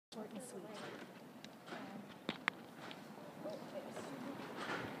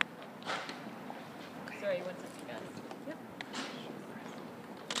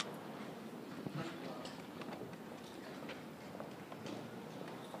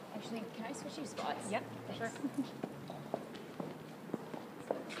Actually, can I switch you spots? Yep, sure. Are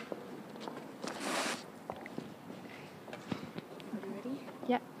you ready?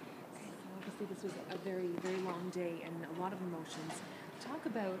 Yep. Okay, so obviously this was a very, very long day and a lot of emotions. Talk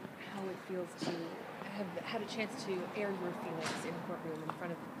about how it feels to have had a chance to air your feelings in courtroom in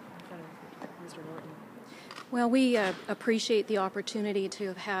front of Mr. Norton. Well, we appreciate the opportunity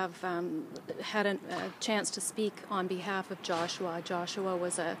to have had a chance to speak on behalf of Joshua. Joshua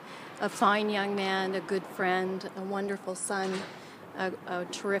was a fine young man, a good friend, a wonderful son, a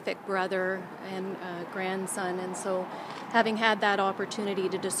terrific brother and grandson. And so having had that opportunity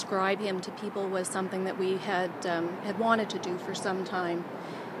to describe him to people was something that we had wanted to do for some time.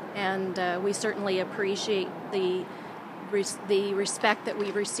 And we certainly appreciate the respect that we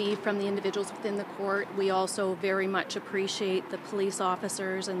receive from the individuals within the court. We also very much appreciate the police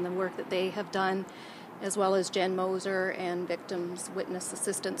officers and the work that they have done, as well as Jen Moser and Victims Witness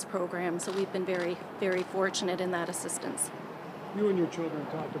Assistance Program. So we've been very, very fortunate in that assistance. You and your children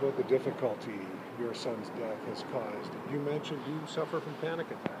talked about the difficulty your son's death has caused. You mentioned you suffer from panic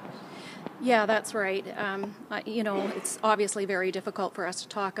attacks. Yeah, that's right. It's obviously very difficult for us to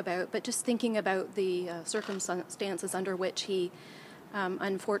talk about, but just thinking about the circumstances under which he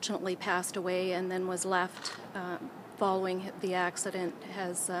unfortunately passed away and then was left following the accident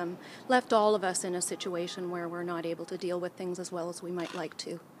has left all of us in a situation where we're not able to deal with things as well as we might like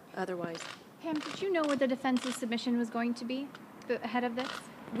to otherwise. Pam, did you know what the defense's submission was going to be ahead of this?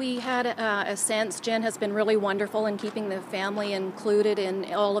 We had a sense. Jen has been really wonderful in keeping the family included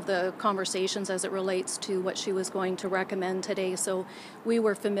in all of the conversations as it relates to what she was going to recommend today. So we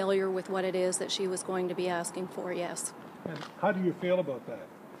were familiar with what it is that she was going to be asking for, yes. And how do you feel about that?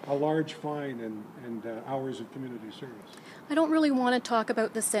 A large fine and hours of community service. I don't really want to talk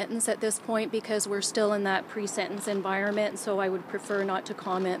about the sentence at this point because we're still in that pre-sentence environment, so I would prefer not to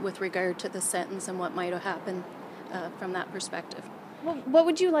comment with regard to the sentence and what might have happened from that perspective. Well, what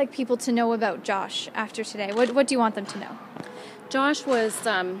would you like people to know about Josh after today? What do you want them to know? Josh was,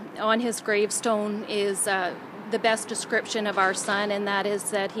 on his gravestone is the best description of our son, and that is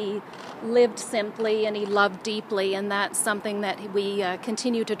that he lived simply and he loved deeply, and that's something that we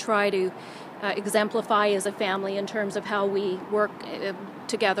continue to try to exemplify as a family in terms of how we work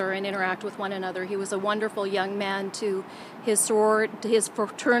together and interact with one another. He was a wonderful young man to his his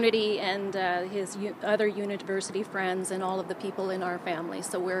fraternity and his other university friends and all of the people in our family.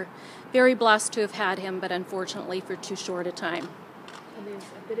 So we're very blessed to have had him, but unfortunately for too short a time. And there's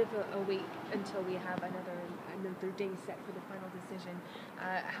a bit of a wait until we have another day set for the final decision.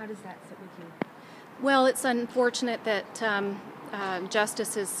 How does that sit with you? Well, it's unfortunate that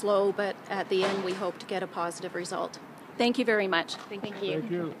justice is slow, but at the end we hope to get a positive result. Thank you very much. Thank you.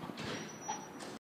 Thank you.